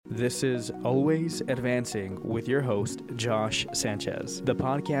This is Always Advancing with your host, Josh Sanchez, the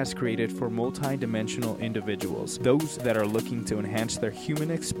podcast created for multi-dimensional individuals, those that are looking to enhance their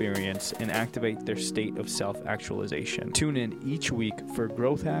human experience and activate their state of self-actualization. Tune in each week for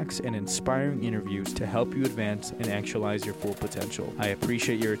growth hacks and inspiring interviews to help you advance and actualize your full potential. I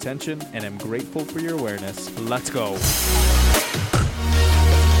appreciate your attention and am grateful for your awareness. Let's go.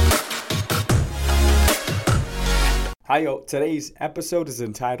 Hi, today's episode is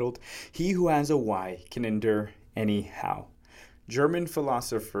entitled, He Who Has a Why Can Endure Anyhow. German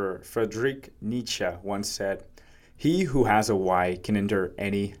philosopher Friedrich Nietzsche once said, He who has a why can endure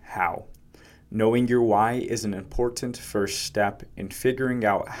anyhow. Knowing your why is an important first step in figuring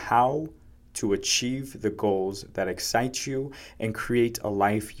out how to achieve the goals that excite you and create a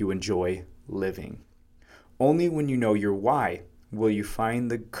life you enjoy living. Only when you know your why will you find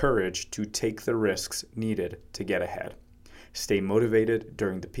the courage to take the risks needed to get ahead. Stay motivated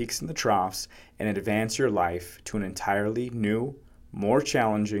during the peaks and the troughs and advance your life to an entirely new, more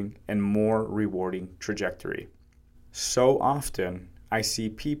challenging, and more rewarding trajectory. So often, I see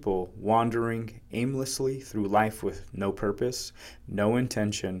people wandering aimlessly through life with no purpose, no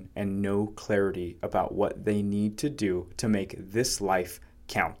intention, and no clarity about what they need to do to make this life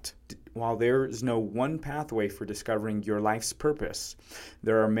count. While there is no one pathway for discovering your life's purpose,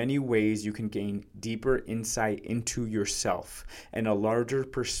 there are many ways you can gain deeper insight into yourself and a larger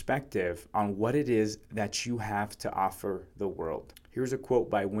perspective on what it is that you have to offer the world. Here's a quote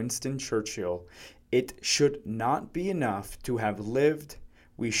by Winston Churchill. It should not be enough to have lived.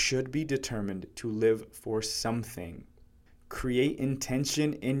 We should be determined to live for something. Create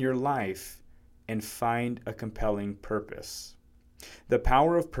intention in your life and find a compelling purpose. The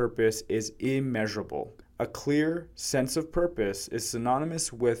power of purpose is immeasurable. A clear sense of purpose is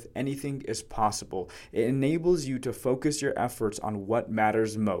synonymous with anything is possible. It enables you to focus your efforts on what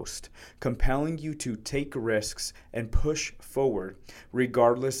matters most, compelling you to take risks and push forward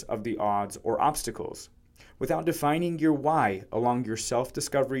regardless of the odds or obstacles. Without defining your why along your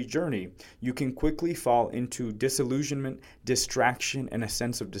self-discovery journey, you can quickly fall into disillusionment, distraction, and a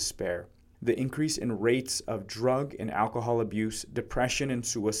sense of despair. The increase in rates of drug and alcohol abuse, depression and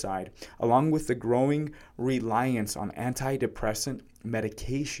suicide, along with the growing reliance on antidepressant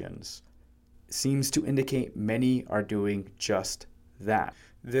medications, seems to indicate many are doing just that.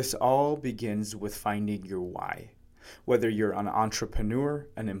 This all begins with finding your why. Whether you're an entrepreneur,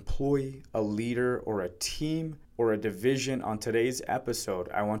 an employee, a leader, or a team, or a division, on today's episode,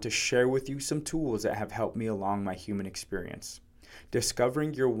 I want to share with you some tools that have helped me along my human experience.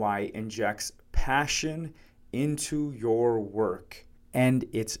 Discovering your why injects passion into your work. And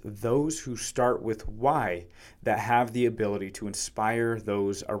it's those who start with why that have the ability to inspire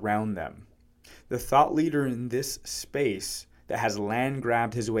those around them. The thought leader in this space that has land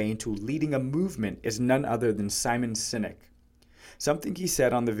grabbed his way into leading a movement is none other than Simon Sinek. Something he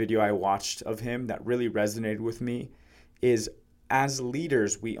said on the video I watched of him that really resonated with me is, as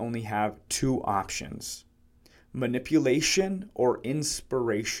leaders, we only have two options: manipulation or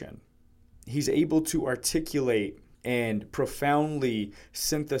inspiration. He's able to articulate and profoundly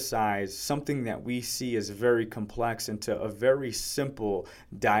synthesize something that we see as very complex into a very simple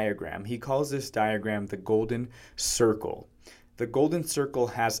diagram. He calls this diagram the golden circle. The golden circle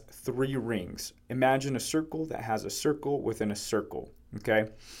has 3 rings. Imagine a circle that has a circle within a circle, okay?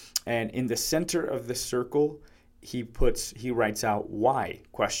 And in the center of the circle, he writes out why,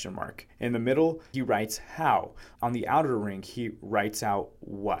 question mark. In the middle, he writes how. On the outer ring, he writes out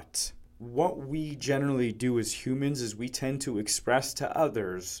what. What we generally do as humans is we tend to express to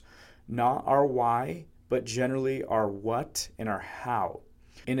others not our why, but generally our what and our how.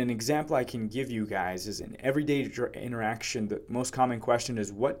 And an example I can give you guys is in everyday interaction, the most common question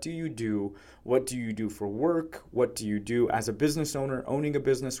is, what do you do? What do you do for work? What do you do as a business owner, owning a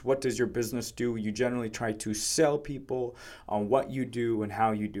business? What does your business do? You generally try to sell people on what you do and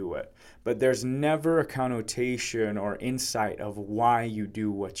how you do it. But there's never a connotation or insight of why you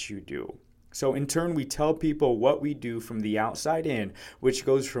do what you do. So in turn, we tell people what we do from the outside in, which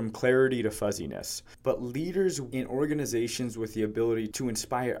goes from clarity to fuzziness. But leaders in organizations with the ability to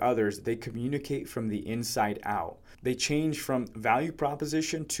inspire others, they communicate from the inside out. They change from value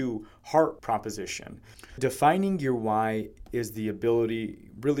proposition to heart proposition. Defining your why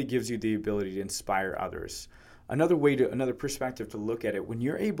really gives you the ability to inspire others. Another perspective to look at it, when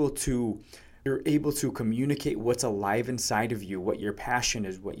you're able to You're able to communicate what's alive inside of you, what your passion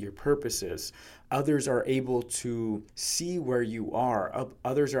is, what your purpose is. Others are able to see where you are.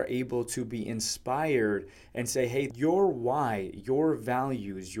 Others are able to be inspired and say, hey, your why, your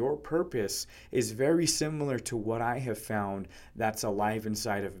values, your purpose is very similar to what I have found that's alive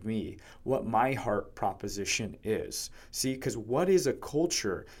inside of me, what my heart proposition is. See, because what is a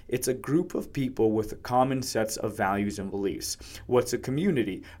culture? It's a group of people with common sets of values and beliefs. What's a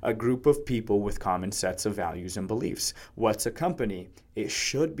community? A group of people with common sets of values and beliefs. What's a company? It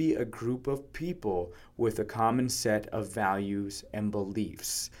should be a group of people with a common set of values and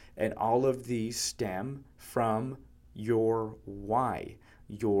beliefs. And all of these stem from your why,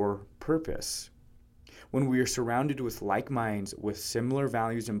 your purpose. When we are surrounded with like minds with similar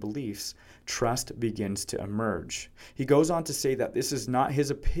values and beliefs, trust begins to emerge. He goes on to say that this is not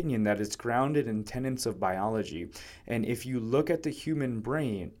his opinion, that it's grounded in tenets of biology. And if you look at the human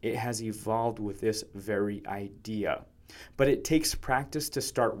brain, it has evolved with this very idea. But it takes practice to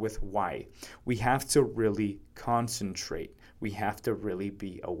start with why. We have to really concentrate. We have to really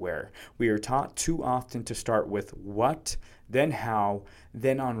be aware. We are taught too often to start with what, then how,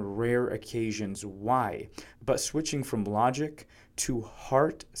 then on rare occasions why. But switching from logic to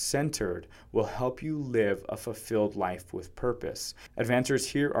heart-centered will help you live a fulfilled life with purpose. Advancers,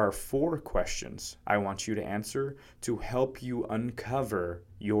 here are 4 questions I want you to answer to help you uncover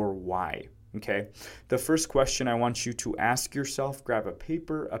your why. Okay, the first question I want you to ask yourself, grab a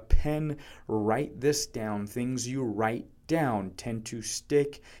paper, a pen, write this down. Things you write down tend to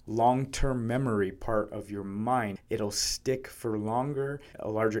stick, long-term memory part of your mind. It'll stick for longer, a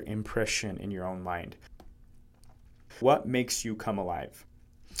larger impression in your own mind. What makes you come alive?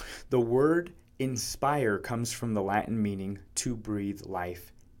 The word inspire comes from the Latin meaning to breathe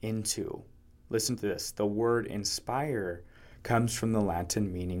life into. Listen to this. The word inspire comes from the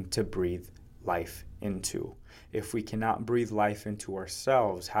Latin meaning to breathe life into. If we cannot breathe life into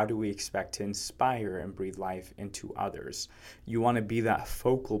ourselves, how do we expect to inspire and breathe life into others? You want to be that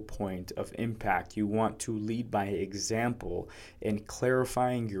focal point of impact. You want to lead by example in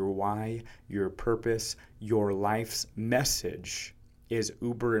clarifying your why, your purpose, your life's message is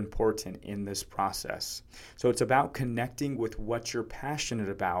uber important in this process. So it's about connecting with what you're passionate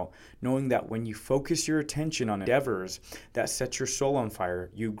about, knowing that when you focus your attention on endeavors that set your soul on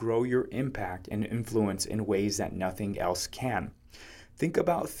fire, you grow your impact and influence in ways that nothing else can. Think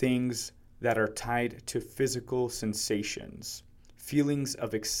about things that are tied to physical sensations, feelings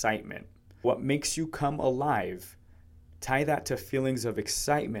of excitement. What makes you come alive? Tie that to feelings of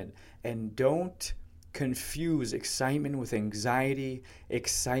excitement, and don't confuse excitement with anxiety,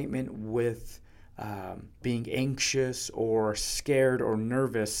 excitement with being anxious or scared or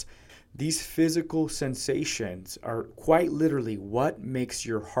nervous. These physical sensations are quite literally what makes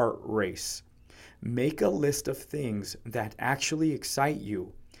your heart race. Make a list of things that actually excite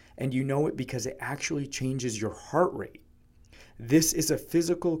you, and you know it because it actually changes your heart rate. This is a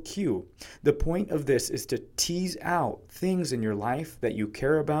physical cue. The point of this is to tease out things in your life that you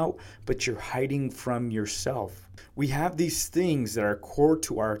care about, but you're hiding from yourself. We have these things that are core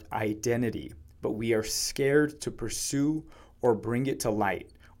to our identity, but we are scared to pursue or bring it to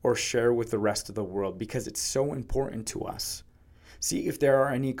light or share with the rest of the world because it's so important to us. See if there are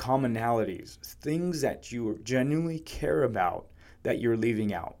any commonalities, things that you genuinely care about that you're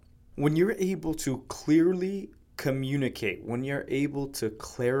leaving out. When you're able to clearly communicate, when you're able to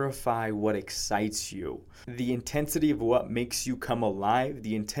clarify what excites you, the intensity of what makes you come alive,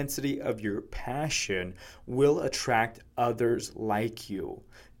 the intensity of your passion will attract others like you.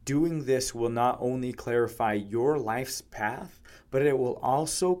 Doing this will not only clarify your life's path, but it will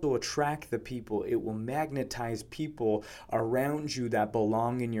also attract the people. It will magnetize people around you that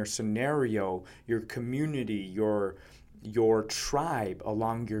belong in your scenario, your community, your tribe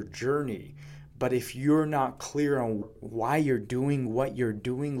along your journey. But if you're not clear on why you're doing what you're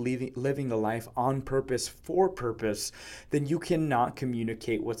doing, living a life on purpose, for purpose, then you cannot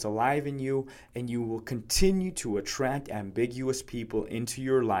communicate what's alive in you, and you will continue to attract ambiguous people into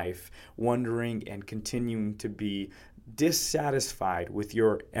your life, wondering and continuing to be dissatisfied with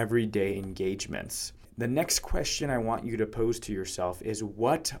your everyday engagements. The next question I want you to pose to yourself is,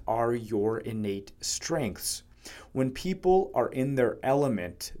 what are your innate strengths? When people are in their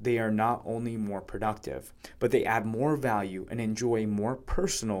element, they are not only more productive, but they add more value and enjoy more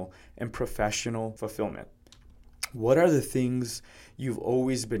personal and professional fulfillment. What are the things you've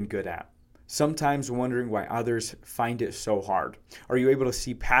always been good at? sometimes wondering why others find it so hard? Are you able to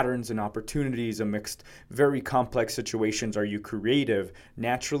see patterns and opportunities amidst very complex situations? Are you creative,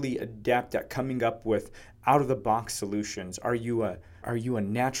 naturally adept at coming up with out-of-the-box solutions? Are you a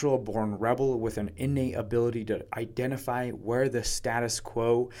natural-born rebel with an innate ability to identify where the status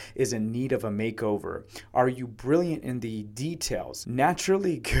quo is in need of a makeover? Are you brilliant in the details,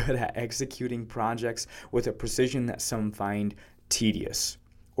 naturally good at executing projects with a precision that some find tedious?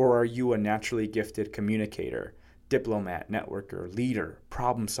 Or are you a naturally gifted communicator, diplomat, networker, leader,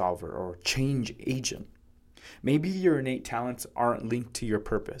 problem solver, or change agent? Maybe your innate talents aren't linked to your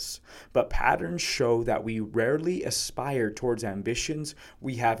purpose, but patterns show that we rarely aspire towards ambitions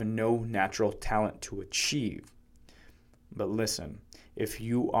we have no natural talent to achieve. But listen, if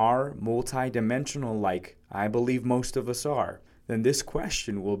you are multidimensional like I believe most of us are, then this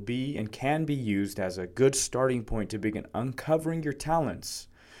question will be and can be used as a good starting point to begin uncovering your talents.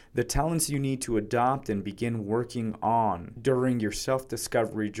 The talents you need to adopt and begin working on during your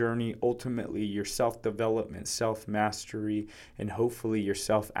self-discovery journey, ultimately your self-development, self-mastery, and hopefully your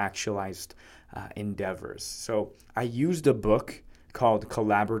self-actualized endeavors. So I used a book called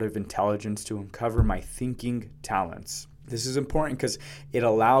Collaborative Intelligence to uncover my thinking talents. This is important because it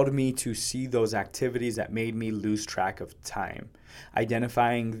allowed me to see those activities that made me lose track of time,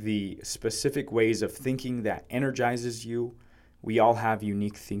 identifying the specific ways of thinking that energizes you. We all have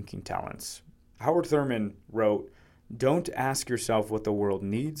unique thinking talents. Howard Thurman wrote, "Don't ask yourself what the world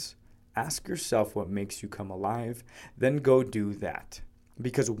needs. Ask yourself what makes you come alive. Then go do that."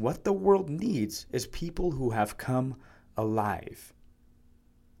 Because what the world needs is people who have come alive.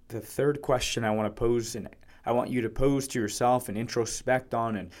 The third question I want to pose, and I want you to pose to yourself and introspect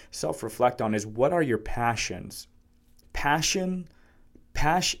on and self-reflect on, is what are your passions? Passion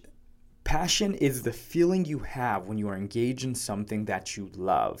is the feeling you have when you are engaged in something that you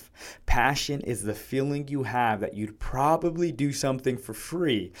love. Passion is the feeling you have that you'd probably do something for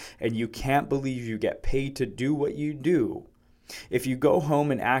free and you can't believe you get paid to do what you do. If you go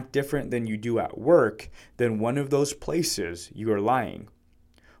home and act different than you do at work, then one of those places you are lying.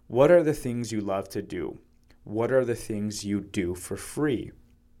 What are the things you love to do? What are the things you do for free?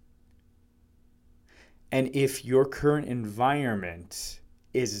 And if your current environment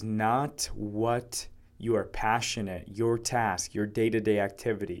is not what you are passionate, your task, your day-to-day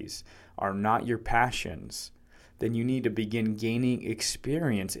activities are not your passions, then you need to begin gaining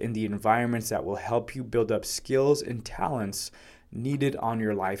experience in the environments that will help you build up skills and talents needed on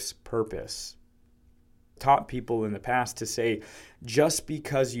your life's purpose. Taught people in the past to say, just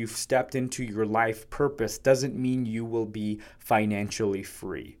because you've stepped into your life purpose doesn't mean you will be financially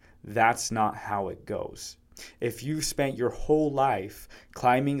free. That's not how it goes. If you've spent your whole life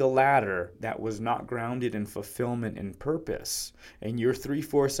climbing a ladder that was not grounded in fulfillment and purpose, and you're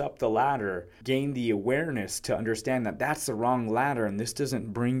 3/4 up the ladder, gain the awareness to understand that that's the wrong ladder and this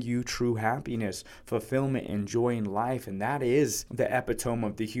doesn't bring you true happiness, fulfillment, and joy in life, and that is the epitome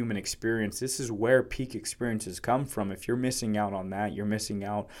of the human experience. This is where peak experiences come from. If you're missing out on that, you're missing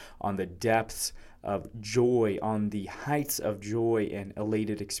out on the depths of joy, on the heights of joy and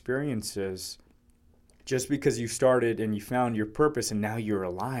elated experiences. Just because you started and you found your purpose and now you're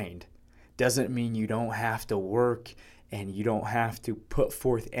aligned doesn't mean you don't have to work and you don't have to put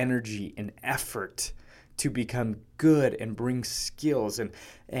forth energy and effort to become good and bring skills and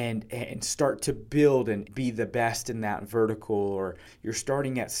start to build and be the best in that vertical. Or you're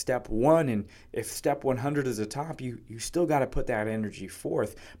starting at step 1, and if step 100 is the top, you still got to put that energy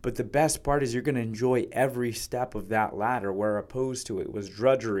forth. But the best part is you're going to enjoy every step of that ladder, where opposed to it was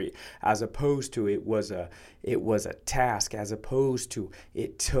drudgery, as opposed to it was a task, as opposed to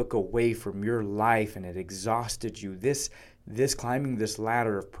it took away from your life and it exhausted you. This climbing this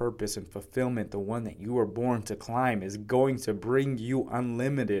ladder of purpose and fulfillment, the one that you were born to climb, is going to bring you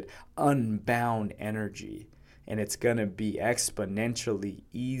unlimited, unbound energy. And it's going to be exponentially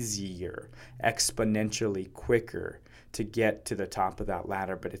easier, exponentially quicker to get to the top of that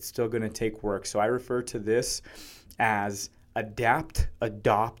ladder, but it's still going to take work. So I refer to this as adapt,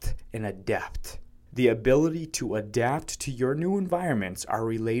 adopt, and adept. The ability to adapt to your new environments are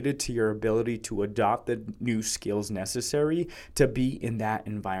related to your ability to adopt the new skills necessary to be in that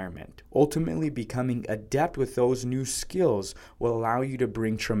environment. Ultimately, becoming adept with those new skills will allow you to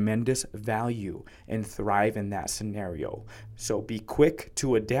bring tremendous value and thrive in that scenario. So be quick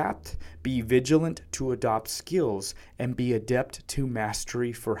to adapt, be vigilant to adopt skills, and be adept to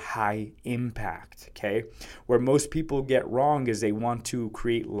mastery for high impact, okay? Where most people get wrong is they want to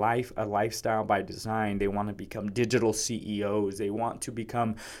create a lifestyle by design design. They want to become digital CEOs. They want to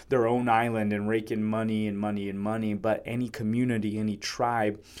become their own island and rake in money and money and money. But any community, any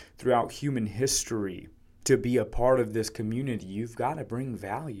tribe throughout human history, to be a part of this community, you've got to bring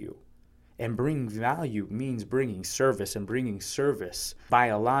value. And bring value means bringing service, and bringing service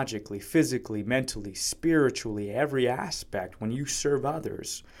biologically, physically, mentally, spiritually, every aspect. When you serve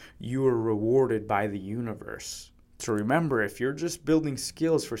others, you are rewarded by the universe. So remember, if you're just building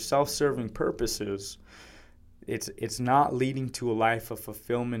skills for self-serving purposes, it's not leading to a life of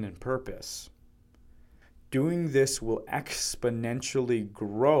fulfillment and purpose. Doing this will exponentially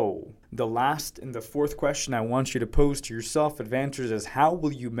grow. The last and the fourth question I want you to pose to yourself, advancers, is how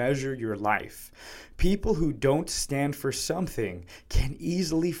will you measure your life? People who don't stand for something can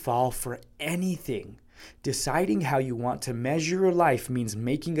easily fall for anything. Deciding how you want to measure your life means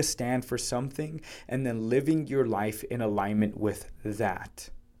making a stand for something and then living your life in alignment with that.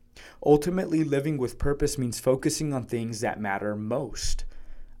 Ultimately, living with purpose means focusing on things that matter most.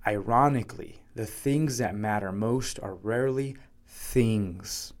 Ironically, the things that matter most are rarely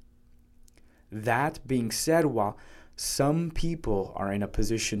things. That being said, while some people are in a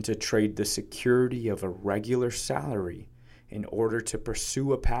position to trade the security of a regular salary in order to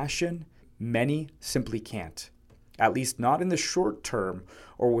pursue a passion, many simply can't. At least not in the short term,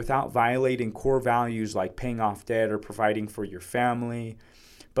 or without violating core values like paying off debt or providing for your family.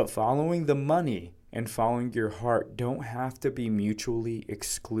 But following the money and following your heart don't have to be mutually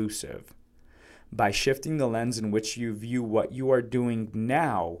exclusive. By shifting the lens in which you view what you are doing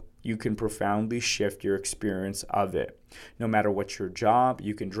now, you can profoundly shift your experience of it. No matter what's your job,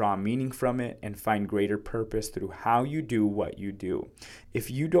 you can draw meaning from it and find greater purpose through how you do what you do. If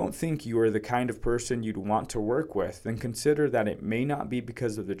you don't think you are the kind of person you'd want to work with, then consider that it may not be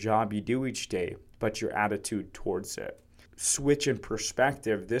because of the job you do each day, but your attitude towards it. Switch in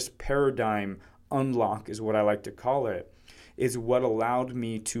perspective, this paradigm unlock is what I like to call it, is what allowed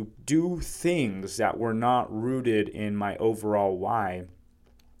me to do things that were not rooted in my overall why,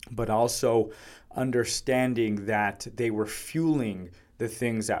 but also understanding that they were fueling the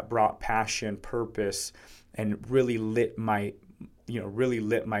things that brought passion, purpose, and really lit my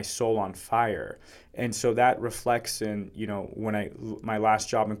soul on fire. And so that reflects in, my last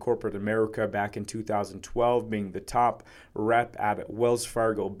job in corporate America back in 2012, being the top rep at Wells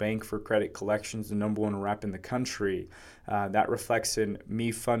Fargo Bank for credit collections, the number one rep in the country. That reflects in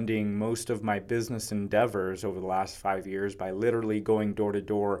me funding most of my business endeavors over the last 5 years by literally going door to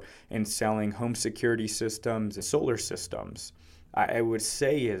door and selling home security systems and solar systems. I would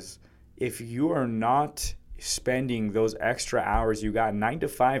say is, if you are not spending those extra hours you got, 9 to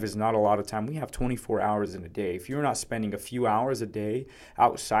 5 is not a lot of time. We have 24 hours in a day. If you're not spending a few hours a day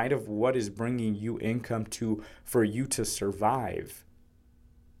outside of what is bringing you income for you to survive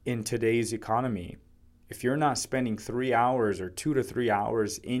in today's economy, if you're not spending 3 hours or 2 to 3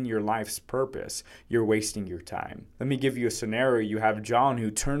 hours in your life's purpose, you're wasting your time. Let me give you a scenario. You have John, who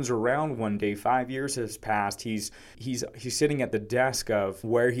turns around one day, 5 years has passed. He's sitting at the desk of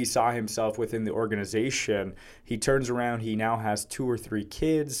where he saw himself within the organization. He turns around, he now has 2 or 3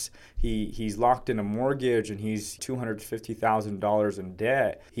 kids. He's locked in a mortgage and he's $250,000 in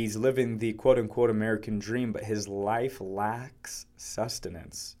debt. He's living the quote unquote American dream, but his life lacks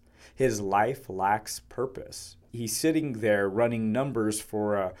sustenance. His life lacks purpose. He's sitting there running numbers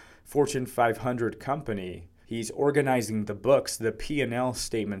for a Fortune 500 company. He's organizing the books, the P&L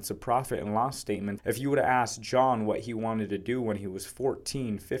statements, the profit and loss statement. If you would have asked John what he wanted to do when he was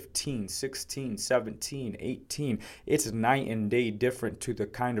 14, 15, 16, 17, 18, it's night and day different to the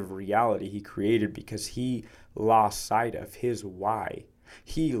kind of reality he created, because he lost sight of his why.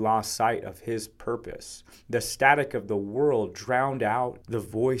 He lost sight of his purpose. The static of the world drowned out the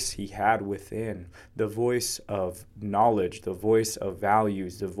voice he had within, the voice of knowledge, the voice of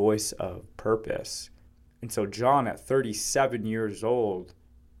values, the voice of purpose. And so John, at 37 years old,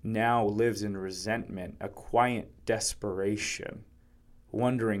 now lives in resentment, a quiet desperation,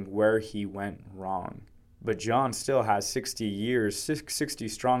 wondering where he went wrong. But John still has 60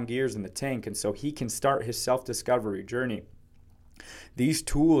 strong years in the tank, and so he can start his self-discovery journey. These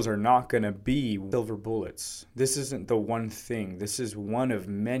tools are not going to be silver bullets. This isn't the one thing. This is one of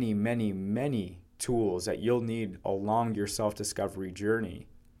many, many, many tools that you'll need along your self-discovery journey.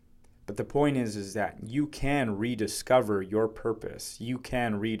 But the point is that you can rediscover your purpose. You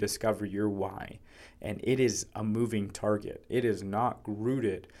can rediscover your why. And it is a moving target. It is not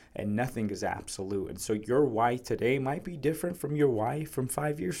rooted, and nothing is absolute. And so your why today might be different from your why from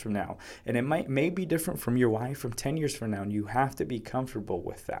 5 years from now. And it may be different from your why from 10 years from now. And you have to be comfortable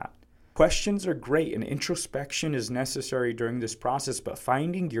with that. Questions are great and introspection is necessary during this process, but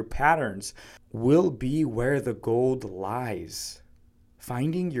finding your patterns will be where the gold lies.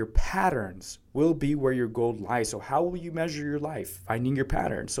 Finding your patterns will be where your gold lies. So how will you measure your life? Finding your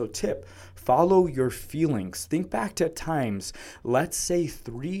patterns. So tip, follow your feelings. Think back to times, let's say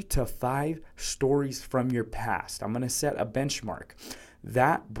 3 to 5 stories from your past. I'm going to set a benchmark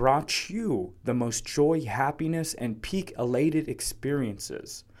that brought you the most joy, happiness, and peak elated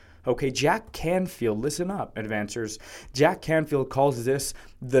experiences. Okay, Jack Canfield, listen up, advancers. Jack Canfield calls this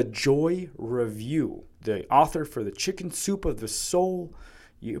the joy review. The author for The Chicken Soup of the Soul,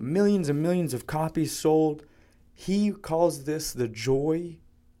 millions and millions of copies sold. He calls this the joy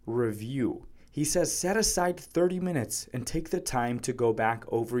review. He says, set aside 30 minutes and take the time to go back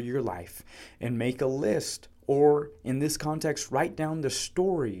over your life and make a list, or in this context, write down the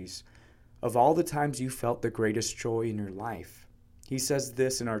stories of all the times you felt the greatest joy in your life. He says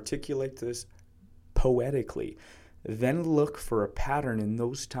this and articulates this poetically. Then look for a pattern in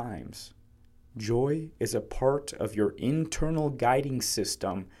those times. Joy is a part of your internal guiding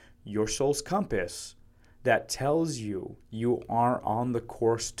system, your soul's compass, that tells you you are on the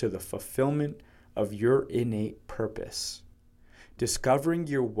course to the fulfillment of your innate purpose. Discovering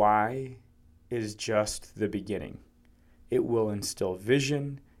your why is just the beginning. It will instill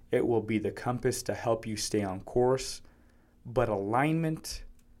vision. It will be the compass to help you stay on course. But alignment,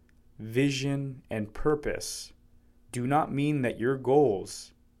 vision, and purpose do not mean that your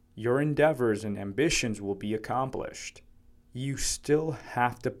goals, your endeavors, and ambitions will be accomplished. You still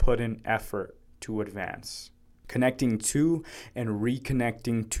have to put in effort to advance. Connecting to and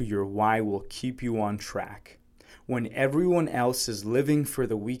reconnecting to your why will keep you on track. When everyone else is living for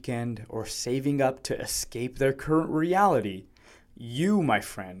the weekend or saving up to escape their current reality, you, my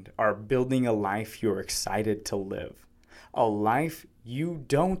friend, are building a life you're excited to live. A life you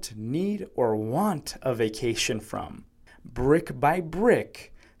don't need or want a vacation from. Brick by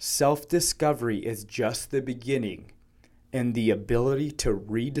brick, self-discovery is just the beginning, and the ability to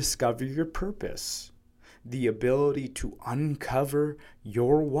rediscover your purpose, the ability to uncover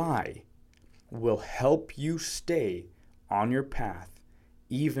your why, will help you stay on your path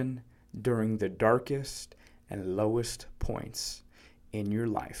even during the darkest and lowest points in your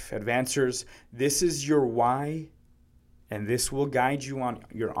life. Advancers, this is your why. And this will guide you on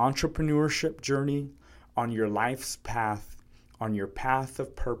your entrepreneurship journey, on your life's path, on your path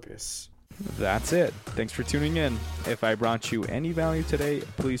of purpose. That's it. Thanks for tuning in. If I brought you any value today,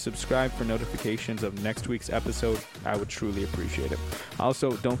 please subscribe for notifications of next week's episode. I would truly appreciate it.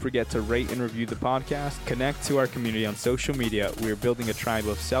 Also, don't forget to rate and review the podcast. Connect to our community on social media. We are building a tribe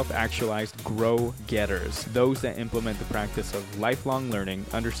of self-actualized grow-getters, those that implement the practice of lifelong learning,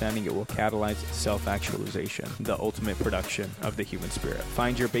 understanding it will catalyze self-actualization, the ultimate production of the human spirit.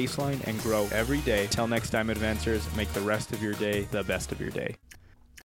 Find your baseline and grow every day. Till next time, advancers, make the rest of your day the best of your day.